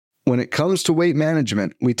When it comes to weight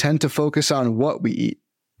management, we tend to focus on what we eat,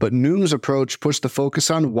 but Noom's approach puts the focus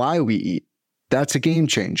on why we eat. That's a game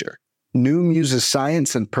changer. Noom uses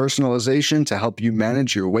science and personalization to help you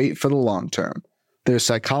manage your weight for the long term. Their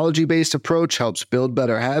psychology-based approach helps build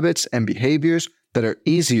better habits and behaviors that are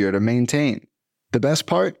easier to maintain. The best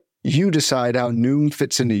part? You decide how Noom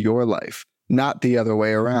fits into your life, not the other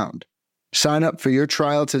way around. Sign up for your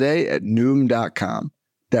trial today at Noom.com.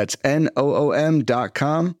 That's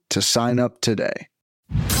Noom.com to sign up today.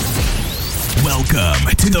 Welcome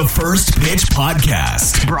to the First Pitch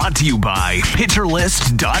Podcast, brought to you by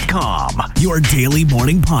PitcherList.com, your daily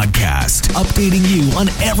morning podcast, updating you on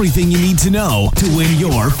everything you need to know to win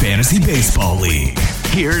your fantasy baseball league.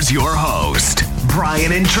 Here's your host,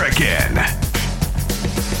 Brian Intrikin.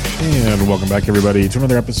 And welcome back, everybody, to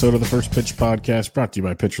another episode of the First Pitch Podcast, brought to you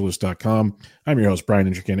by PitcherList.com. I'm your host, Brian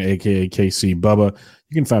Intrikin, a.k.a. KC Bubba.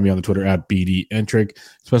 You can find me on the Twitter at BDintric.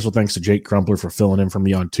 Special thanks to Jake Crumpler for filling in for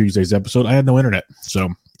me on Tuesday's episode. I had no internet, so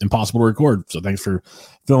impossible to record. So thanks for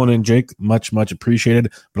filling in, Jake. Much, much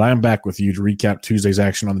appreciated. But I am back with you to recap Tuesday's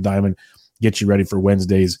action on the diamond, get you ready for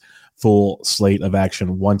Wednesday's full slate of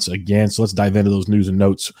action once again. So let's dive into those news and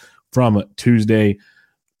notes from Tuesday.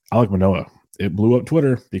 Alek Manoah. It blew up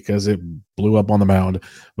Twitter because it blew up on the mound.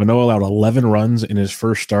 Manoah allowed 11 runs in his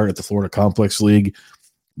first start at the Florida Complex League.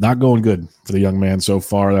 Not going good for the young man so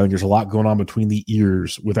far. I think there's a lot going on between the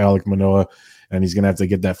ears with Alek Manoah, and he's going to have to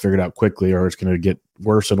get that figured out quickly, or it's going to get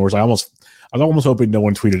worse and worse. I was almost hoping no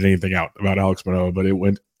one tweeted anything out about Alek Manoah, but it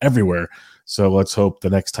went everywhere. So let's hope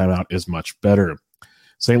the next time out is much better.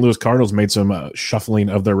 St. Louis Cardinals made some shuffling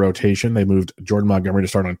of their rotation. They moved Jordan Montgomery to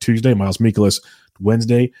start on Tuesday, Miles Mikolas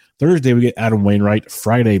Wednesday. Thursday, we get Adam Wainwright.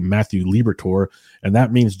 Friday, Matthew Liberatore. And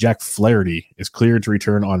that means Jack Flaherty is cleared to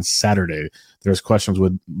return on Saturday. There's questions,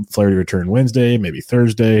 would Flaherty return Wednesday, maybe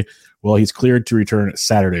Thursday? Well, he's cleared to return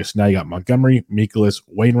Saturday. So now you got Montgomery, Mikolas,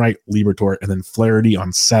 Wainwright, Liberatore, and then Flaherty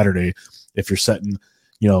on Saturday if you're setting,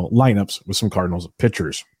 lineups with some Cardinals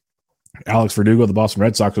pitchers. Alex Verdugo of the Boston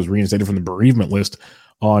Red Sox was reinstated from the bereavement list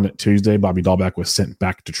on Tuesday. Bobby Dahlbeck was sent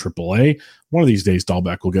back to AAA. One of these days,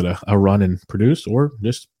 Dahlbeck will get a run and produce, or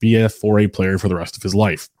just be a 4A player for the rest of his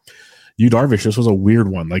life. Yu Darvish, this was a weird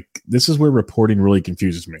one. This is where reporting really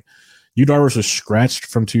confuses me. Yu Darvish was scratched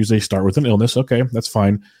from Tuesday's start with an illness. Okay, that's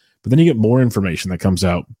fine. But then you get more information that comes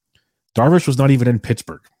out. Darvish was not even in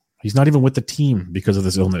Pittsburgh. He's not even with the team because of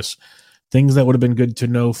this illness. Things that would have been good to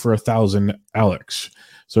know for 1,000 Alex.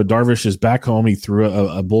 So Darvish is back home. He threw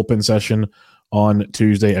a bullpen session on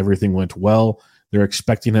Tuesday. Everything went well. They're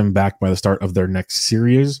expecting him back by the start of their next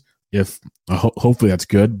series. If hopefully that's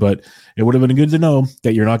good, but it would have been good to know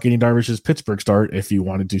that you're not getting Darvish's Pittsburgh start if you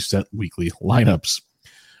wanted to set weekly lineups.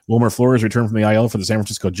 Wilmer Flores returned from the IL for the San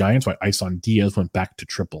Francisco Giants, while Isan Diaz went back to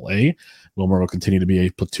AAA. Wilmer will continue to be a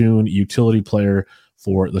platoon utility player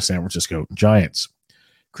for the San Francisco Giants.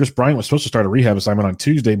 Chris Bryant was supposed to start a rehab assignment on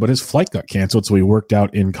Tuesday, but his flight got canceled, so he worked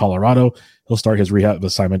out in Colorado. He'll start his rehab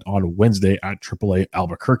assignment on Wednesday at AAA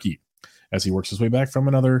Albuquerque as he works his way back from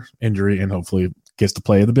another injury and hopefully gets to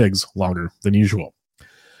play the bigs longer than usual.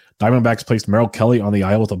 Diamondbacks placed Merrill Kelly on the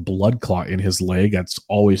IL with a blood clot in his leg. That's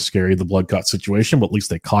always scary, the blood clot situation, but at least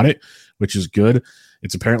they caught it, which is good.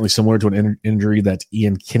 It's apparently similar to an injury that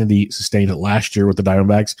Ian Kennedy sustained last year with the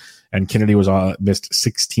Diamondbacks, and Kennedy was missed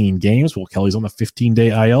 16 games. Well, Kelly's on the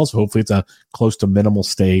 15-day IL, so hopefully it's a close to minimal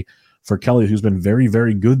stay for Kelly, who's been very,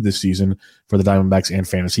 very good this season for the Diamondbacks and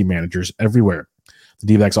fantasy managers everywhere. The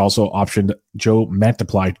D-backs also optioned Joe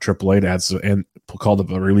Mantiply to AAA to add and called up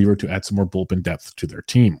a reliever to add some more bullpen depth to their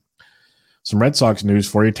team. Some Red Sox news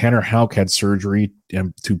for you. Tanner Houck had surgery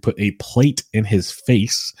to put a plate in his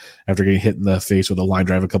face after getting hit in the face with a line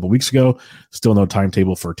drive a couple weeks ago. Still no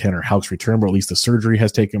timetable for Tanner Houck's return, but at least the surgery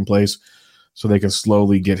has taken place so they can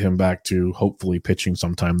slowly get him back to hopefully pitching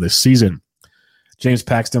sometime this season. James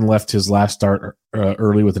Paxton left his last start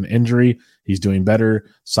early with an injury. He's doing better.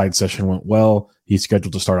 Side session went well. He's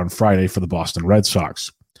scheduled to start on Friday for the Boston Red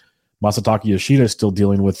Sox. Masataka Yoshida is still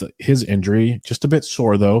dealing with his injury, just a bit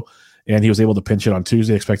sore though, and he was able to pinch it on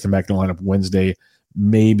Tuesday. Expect him back in the lineup Wednesday,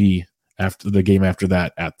 maybe after the game after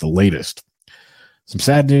that at the latest. Some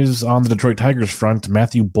sad news on the Detroit Tigers front.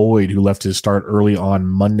 Matthew Boyd, who left his start early on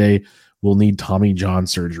Monday, will need Tommy John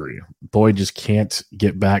surgery. Boyd just can't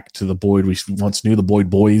get back to the Boyd we once knew, the Boyd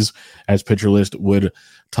boys, as Pitcher List would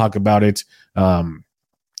talk about it.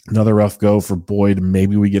 Another rough go for Boyd.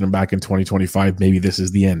 Maybe we get him back in 2025. Maybe this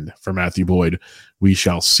is the end for Matthew Boyd. We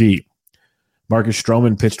shall see. Marcus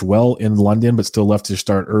Stroman pitched well in London, but still left his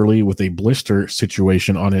start early with a blister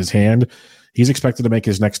situation on his hand. He's expected to make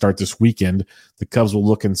his next start this weekend. The Cubs will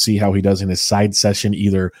look and see how he does in his side session,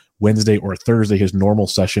 either Wednesday or Thursday, his normal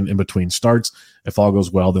session in between starts. If all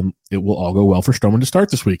goes well, then it will all go well for Stroman to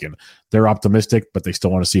start this weekend. They're optimistic, but they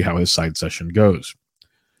still want to see how his side session goes.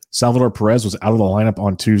 Salvador Perez was out of the lineup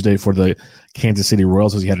on Tuesday for the Kansas City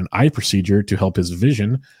Royals as he had an eye procedure to help his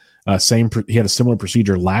vision. He had a similar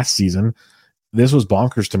procedure last season. This was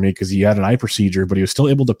bonkers to me because he had an eye procedure, but he was still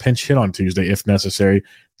able to pinch hit on Tuesday if necessary.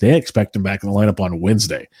 They expect him back in the lineup on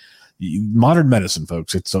Wednesday. Modern medicine,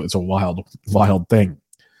 folks. It's a wild, wild thing.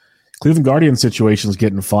 Cleveland Guardians situation is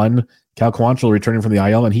getting fun. Cal Quantrill returning from the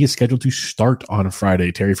IL, and he is scheduled to start on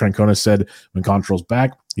Friday. Terry Francona said when Quantrill's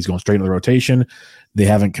back, he's going straight into the rotation. They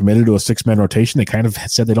haven't committed to a six-man rotation. They kind of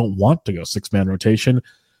said they don't want to go six-man rotation.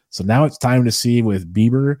 So now it's time to see with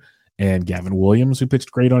Bieber and Gavin Williams, who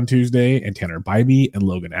pitched great on Tuesday, and Tanner Bybee and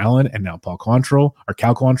Logan Allen, and now Cal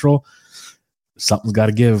Quantrill. Something's got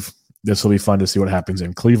to give. This will be fun to see what happens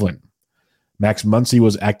in Cleveland. Max Muncy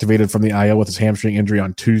was activated from the IL with his hamstring injury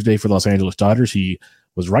on Tuesday for the Los Angeles Dodgers. He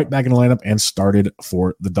was right back in the lineup and started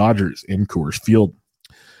for the Dodgers in Coors Field.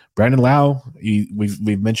 Brandon Lau,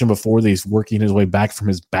 we've mentioned before that he's working his way back from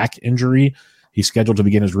his back injury. He's scheduled to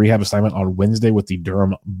begin his rehab assignment on Wednesday with the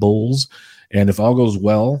Durham Bulls. And if all goes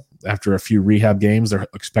well, after a few rehab games, they're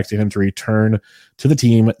expecting him to return to the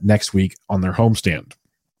team next week on their homestand.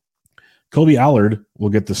 Colby Allard will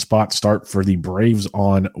get the spot start for the Braves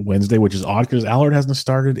on Wednesday, which is odd because Allard hasn't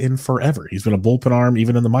started in forever. He's been a bullpen arm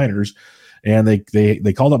even in the minors. And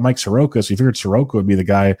they called up Mike Soroka, so you figured Soroka would be the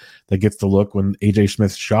guy that gets the look when A.J.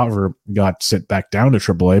 Smith-Shawver got sent back down to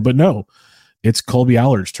AAA. But no, it's Colby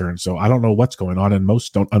Allard's turn. So I don't know what's going on, and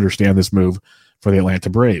most don't understand this move for the Atlanta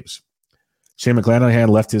Braves. Shane McClanahan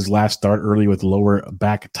left his last start early with lower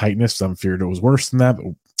back tightness. Some feared it was worse than that, but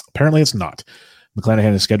apparently it's not.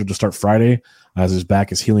 McClanahan is scheduled to start Friday as his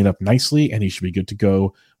back is healing up nicely, and he should be good to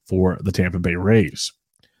go for the Tampa Bay Rays.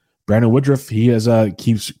 Brandon Woodruff, he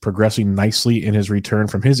keeps progressing nicely in his return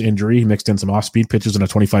from his injury. He mixed in some off-speed pitches in a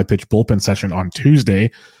 25-pitch bullpen session on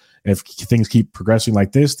Tuesday. If things keep progressing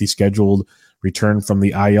like this, the scheduled return from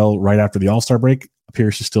the IL right after the All-Star break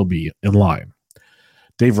appears to still be in line.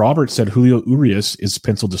 Dave Roberts said Julio Urias is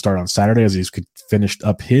penciled to start on Saturday as he's finished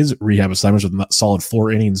up his rehab assignments with a solid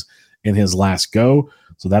 4 innings in his last go.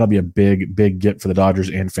 So that'll be a big, big get for the Dodgers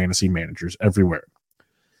and fantasy managers everywhere.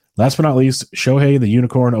 Last but not least, Shohei the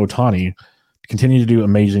Unicorn Ohtani continued to do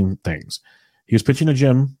amazing things. He was pitching a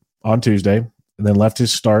gym on Tuesday and then left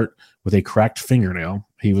his start with a cracked fingernail.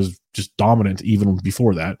 He was just dominant even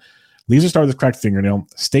before that. Leaves the start with a cracked fingernail,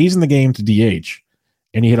 stays in the game to DH,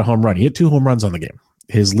 and he hit a home run. He hit 2 home runs on the game.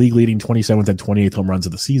 His league-leading 27th and 28th home runs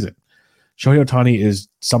of the season. Shohei Ohtani is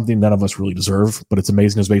something none of us really deserve, but it's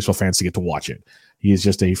amazing as baseball fans to get to watch it. He is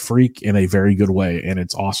just a freak in a very good way, and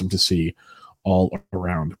it's awesome to see all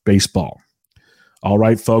around baseball. All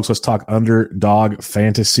right, folks, let's talk Underdog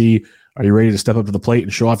Fantasy. Are you ready to step up to the plate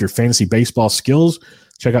and show off your fantasy baseball skills?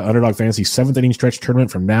 Check out Underdog Fantasy's 7th inning stretch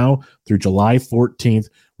tournament from now through July 14th,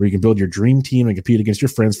 where you can build your dream team and compete against your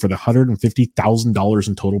friends for the $150,000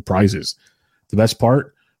 in total prizes. The best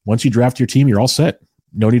part, once you draft your team, you're all set.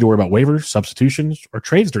 No need to worry about waivers, substitutions, or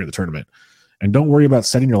trades during the tournament. And don't worry about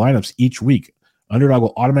setting your lineups each week. Underdog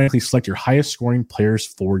will automatically select your highest scoring players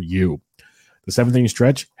for you. The 7th inning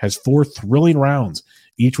stretch has 4 thrilling rounds,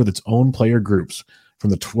 each with its own player groups,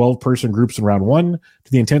 from the 12-person groups in round 1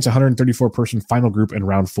 to the intense 134-person final group in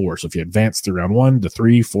round 4. So if you advance through round 1 to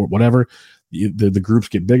 3, 4, whatever, the groups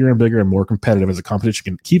get bigger and bigger and more competitive as the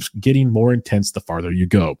competition keeps getting more intense the farther you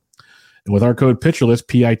go. And with our code PitcherList,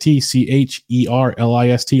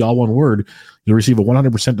 PITCHERLIST, all one word, you'll receive a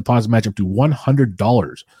 100% deposit match up to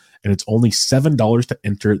 $100. And it's only $7 to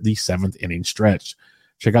enter the 7th inning stretch.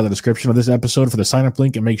 Check out the description of this episode for the sign-up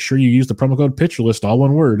link and make sure you use the promo code PitcherList, all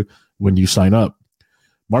one word, when you sign up.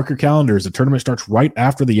 Mark your calendars. The tournament starts right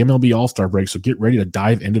after the MLB All-Star break, so get ready to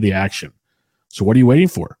dive into the action. So what are you waiting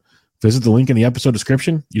for? Visit the link in the episode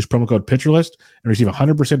description, use promo code PitcherList, and receive a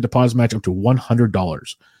 100% deposit match up to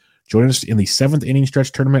 $100. Join us in the 7th inning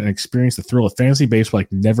stretch tournament and experience the thrill of fantasy baseball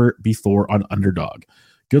like never before on Underdog.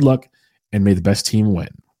 Good luck, and may the best team win.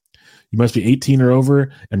 You must be 18 or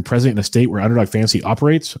over and present in a state where Underdog Fantasy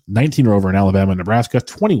operates, 19 or over in Alabama and Nebraska,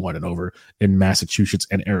 21 and over in Massachusetts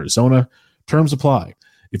and Arizona. Terms apply.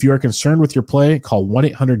 If you are concerned with your play, call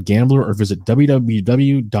 1-800-GAMBLER or visit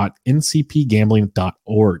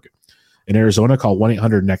www.ncpgambling.org. In Arizona, call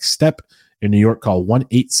 1-800-NEXT-STEP. In New York, call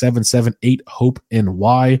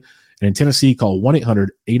 1-877-8-HOPE-NY. And in Tennessee, call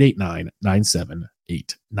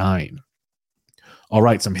 1-800-889-9789. All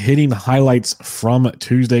right, some hitting highlights from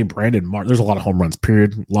Tuesday. Brandon Martin. There's a lot of home runs,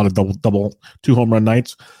 period. A lot of double 2 home run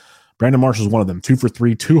nights. Brandon Marsh was one of them. 2 for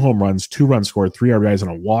 3, 2 home runs, 2 runs scored, 3 RBIs, and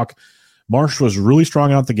a walk. Marsh was really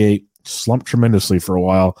strong out the gate, slumped tremendously for a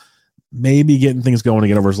while. Maybe getting things going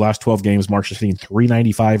again over his last 12 games. Marsh is hitting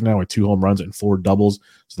 .395 now with 2 home runs and 4 doubles.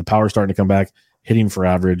 So the power's starting to come back, hitting for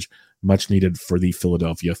average, much needed for the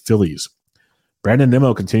Philadelphia Phillies. Brandon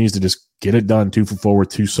Nimmo continues to just get it done. 2 for 4 with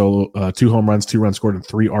 2 home runs, 2 runs scored, and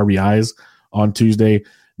 3 RBIs on Tuesday.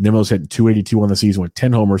 Nimmo's hitting .282 on the season with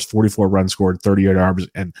 10 homers, 44 runs scored, 38 RBIs,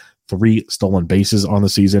 and 3 stolen bases on the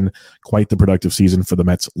season. Quite the productive season for the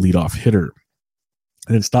Mets leadoff hitter.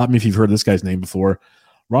 And then stop me if you've heard this guy's name before.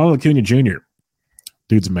 Ronald Acuna Jr.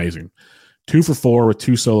 Dude's amazing. 2 for 4 with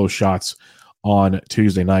 2 solo shots on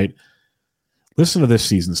Tuesday night. Listen to this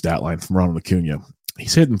season stat line from Ronald Acuna.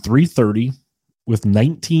 He's hitting .330 with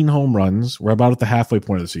 19 home runs. We're about at the halfway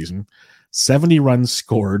point of the season. 70 runs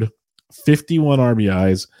scored, 51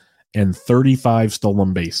 RBIs, and 35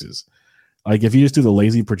 stolen bases. Like, if you just do the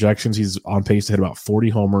lazy projections, he's on pace to hit about 40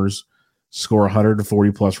 homers, score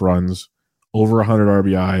 140 plus runs, over 100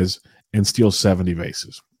 RBIs, and steal 70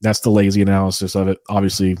 bases. That's the lazy analysis of it.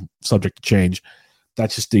 Obviously, subject to change.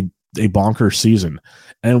 That's just a bonkers season.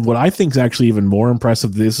 And what I think is actually even more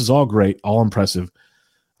impressive, this is all great, all impressive.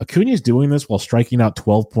 Acuna is doing this while striking out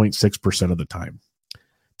 12.6% of the time.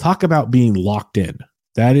 Talk about being locked in.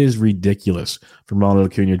 That is ridiculous from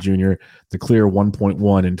Ronald Acuna Jr., the clear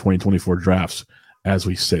 1.1 in 2024 drafts as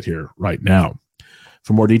we sit here right now.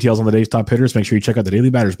 For more details on the day's top hitters, make sure you check out the Daily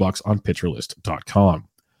Batters Box on PitcherList.com.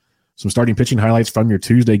 Some starting pitching highlights from your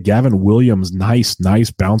Tuesday. Gavin Williams, nice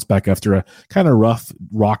bounce back after a kind of rough,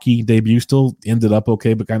 rocky debut. Still ended up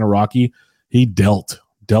okay, but kind of rocky. He dealt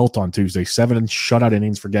on Tuesday. 7 shutout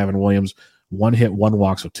innings for Gavin Williams. 1 hit, 1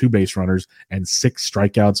 walk, so 2 base runners, and 6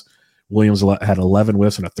 strikeouts. Williams had 11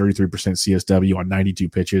 whiffs and a 33% CSW on 92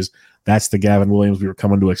 pitches. That's the Gavin Williams we were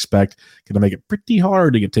coming to expect. Going to make it pretty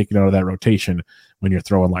hard to get taken out of that rotation when you're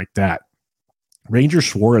throwing like that. Ranger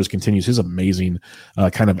Suarez continues his amazing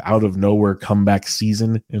kind of out-of-nowhere comeback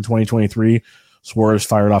season in 2023. Suarez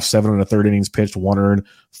fired off 7 1/3 innings pitched, 1 earned,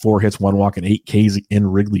 4 hits, 1 walk, and 8 Ks in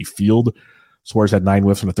Wrigley Field. Suarez had 9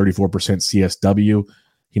 whiffs and a 34% CSW.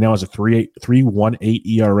 He now has a 3.18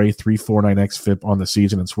 ERA, 3.49 xFIP on the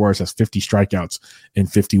season, and Suarez has 50 strikeouts in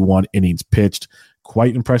 51 innings pitched.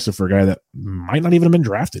 Quite impressive for a guy that might not even have been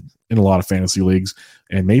drafted in a lot of fantasy leagues,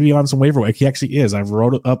 and maybe on some waiver wire. He actually is. I've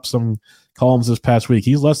wrote up some columns this past week.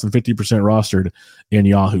 He's less than 50% rostered in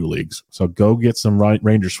Yahoo leagues. So go get some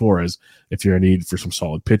Ranger Suarez if you're in need for some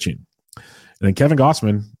solid pitching. And then Kevin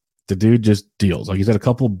Gausman, the dude just deals. Like, he's had a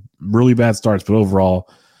couple really bad starts, but overall,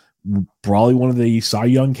 probably one of the Cy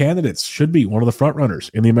Young candidates, should be one of the front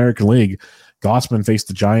runners in the American League. Gausman faced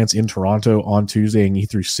the Giants in Toronto on Tuesday, and he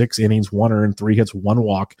threw 6 innings, 1 earned, 3 hits, 1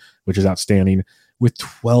 walk, which is outstanding, with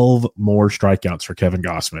 12 more strikeouts for Kevin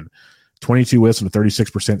Gausman. 22 whiffs and a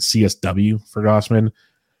 36% CSW for Gausman.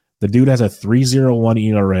 The dude has a 3.01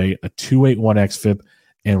 ERA, a 2.81 xFIP,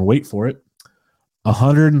 and wait for it,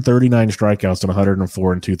 139 strikeouts and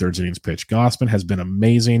 104 and 2/3 innings pitched. Gausman has been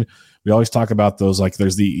amazing. We always talk about those, like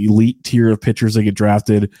there's the elite tier of pitchers that get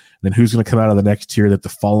drafted, and then who's going to come out of the next tier that the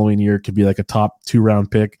following year could be like a top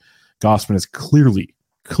 2-round pick. Gausman is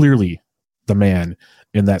clearly the man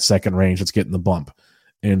in that second range that's getting the bump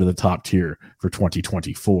into the top tier for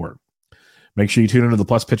 2024. Make sure you tune into the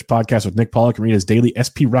Plus Pitch podcast with Nick Pollack and read his daily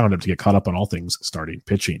SP Roundup to get caught up on all things starting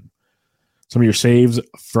pitching. Some of your saves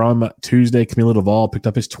from Tuesday. Camilo Doval picked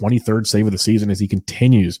up his 23rd save of the season as he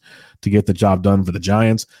continues to get the job done for the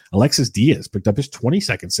Giants. Alexis Diaz picked up his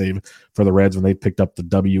 22nd save for the Reds when they picked up the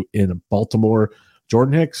W in Baltimore.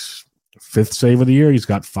 Jordan Hicks, 5th save of the year. He's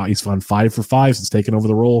on 5 for 5 since taking over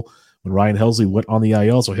the role when Ryan Helsley went on the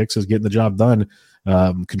IL, so Hicks is getting the job done.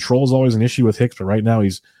 Control is always an issue with Hicks, but right now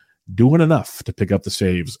he's doing enough to pick up the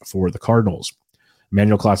saves for the Cardinals.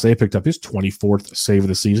 Emmanuel Clase picked up his 24th save of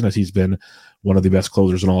the season as he's been one of the best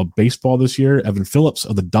closers in all of baseball this year. Evan Phillips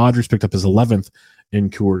of the Dodgers picked up his 11th in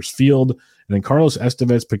Coors Field. And then Carlos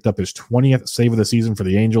Estevez picked up his 20th save of the season for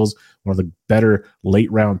the Angels, one of the better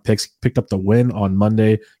late-round picks. Picked up the win on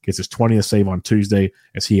Monday, gets his 20th save on Tuesday,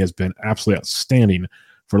 as he has been absolutely outstanding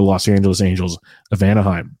for the Los Angeles Angels of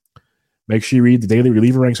Anaheim. Make sure you read the Daily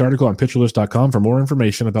Reliever Ranks article on PitcherList.com for more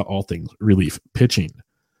information about all things relief pitching.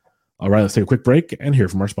 All right, let's take a quick break and hear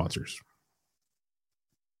from our sponsors.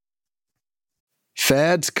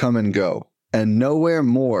 Fads come and go, and nowhere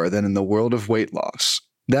more than in the world of weight loss.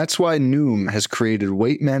 That's why Noom has created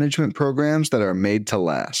weight management programs that are made to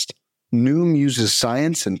last. Noom uses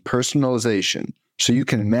science and personalization so you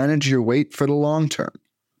can manage your weight for the long term.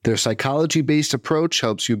 Their psychology-based approach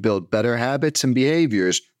helps you build better habits and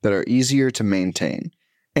behaviors that are easier to maintain.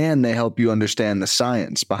 And they help you understand the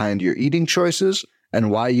science behind your eating choices and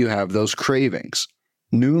why you have those cravings.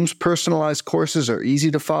 Noom's personalized courses are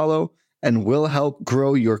easy to follow and will help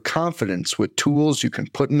grow your confidence with tools you can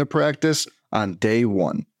put into practice on day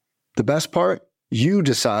one. The best part? You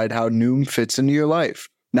decide how Noom fits into your life,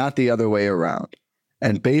 not the other way around.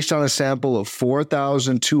 And based on a sample of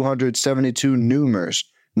 4,272 Noomers,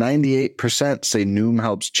 98% say Noom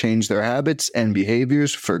helps change their habits and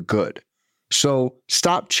behaviors for good. So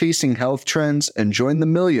stop chasing health trends and join the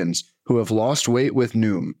millions who have lost weight with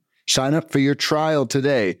Noom. Sign up for your trial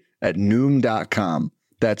today at Noom.com.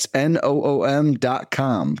 That's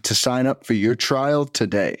Noom.com to sign up for your trial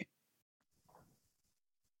today.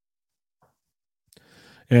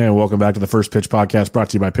 And welcome back to the First Pitch Podcast, brought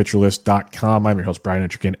to you by PitcherList.com. I'm your host, Brian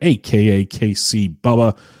Entrican, a.k.a. KC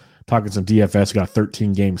Bubba. Talking some DFS. We got a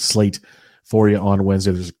 13-game slate for you on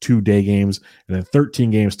Wednesday. There's 2-day games, and then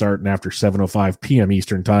 13 games starting after 7:05 p.m.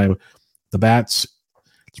 Eastern time. The bats,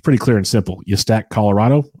 it's pretty clear and simple. You stack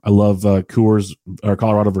Colorado. I love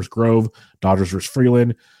Colorado versus Grove, Dodgers versus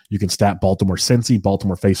Freeland. You can stack Baltimore Cincy,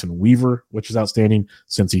 Baltimore facing Weaver, which is outstanding.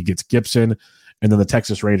 Cincy gets Gibson. And then the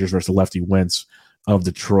Texas Rangers versus the lefty Wentz of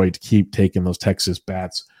Detroit. Keep taking those Texas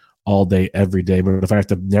bats all day, every day. But if I have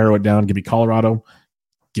to narrow it down, give me Colorado,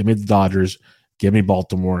 give me the Dodgers, give me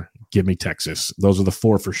Baltimore, give me Texas. Those are the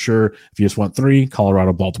 4 for sure. If you just want 3,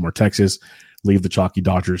 Colorado, Baltimore, Texas. Leave the chalky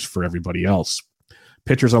Dodgers for everybody else.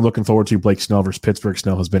 Pitchers I'm looking forward to, Blake Snell versus Pittsburgh.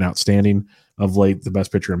 Snell has been outstanding of late, the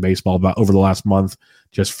best pitcher in baseball about over the last month.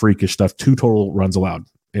 Just freakish stuff. 2 total runs allowed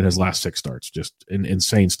in his last 6 starts. Just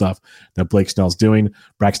insane stuff that Blake Snell's doing.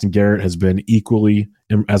 Braxton Garrett has been equally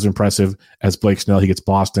as impressive as Blake Snell. He gets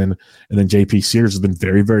Boston. And then JP Sears has been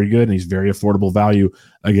very, very good, and he's very affordable value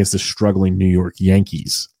against the struggling New York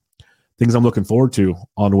Yankees. Things I'm looking forward to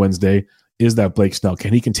on Wednesday is that Blake Snell.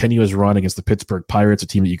 Can he continue his run against the Pittsburgh Pirates, a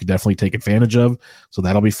team that you could definitely take advantage of? So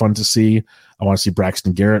that'll be fun to see. I want to see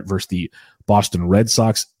Braxton Garrett versus the Boston Red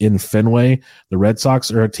Sox in Fenway. The Red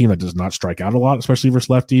Sox are a team that does not strike out a lot, especially versus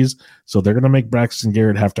lefties. So they're going to make Braxton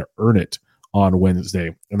Garrett have to earn it on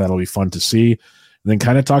Wednesday, and that'll be fun to see. And then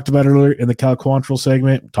kind of talked about earlier in the Cal Quantrill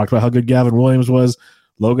segment, talked about how good Gavin Williams was.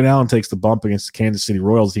 Logan Allen takes the bump against the Kansas City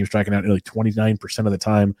Royals. The team striking out nearly 29% of the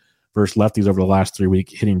time versus lefties over the last 3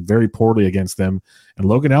 weeks, hitting very poorly against them. And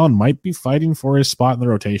Logan Allen might be fighting for his spot in the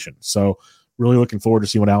rotation. So really looking forward to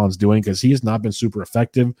see what Allen's doing, because he has not been super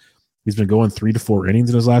effective. He's been going 3 to 4 innings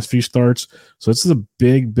in his last few starts. So this is a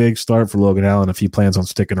big, big start for Logan Allen if he plans on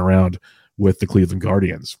sticking around with the Cleveland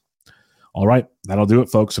Guardians. All right, that'll do it,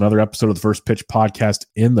 folks. Another episode of the First Pitch Podcast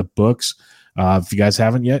in the books. If you guys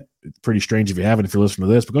haven't yet, it's pretty strange if you haven't if you're listening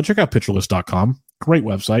to this, but go check out PitcherList.com. Great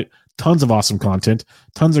website. Tons of awesome content.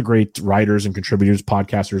 Tons of great writers and contributors,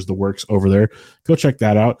 podcasters, the works over there. Go check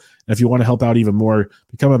that out. And if you want to help out even more,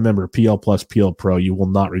 become a member, PL Plus, PL Pro. You will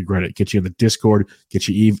not regret it. Get you in the Discord, get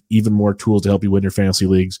you even more tools to help you win your fantasy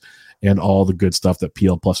leagues, and all the good stuff that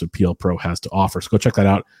PL Plus and PL Pro has to offer. So go check that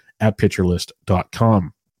out at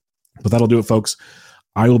PitcherList.com. But that'll do it, folks.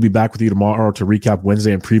 I will be back with you tomorrow to recap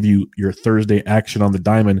Wednesday and preview your Thursday action on the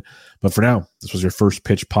diamond. But for now, this was your First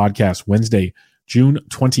Pitch Podcast, Wednesday, June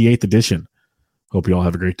 28th edition. Hope you all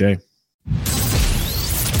have a great day.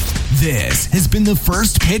 This has been the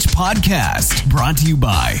First Pitch Podcast, brought to you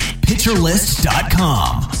by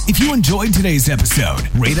PitcherList.com. If you enjoyed today's episode,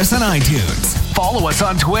 rate us on iTunes, follow us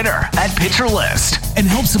on Twitter at PitcherList, and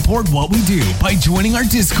help support what we do by joining our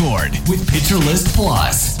Discord with PitcherList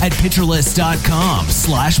Plus at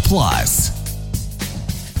PitcherList.com/plus.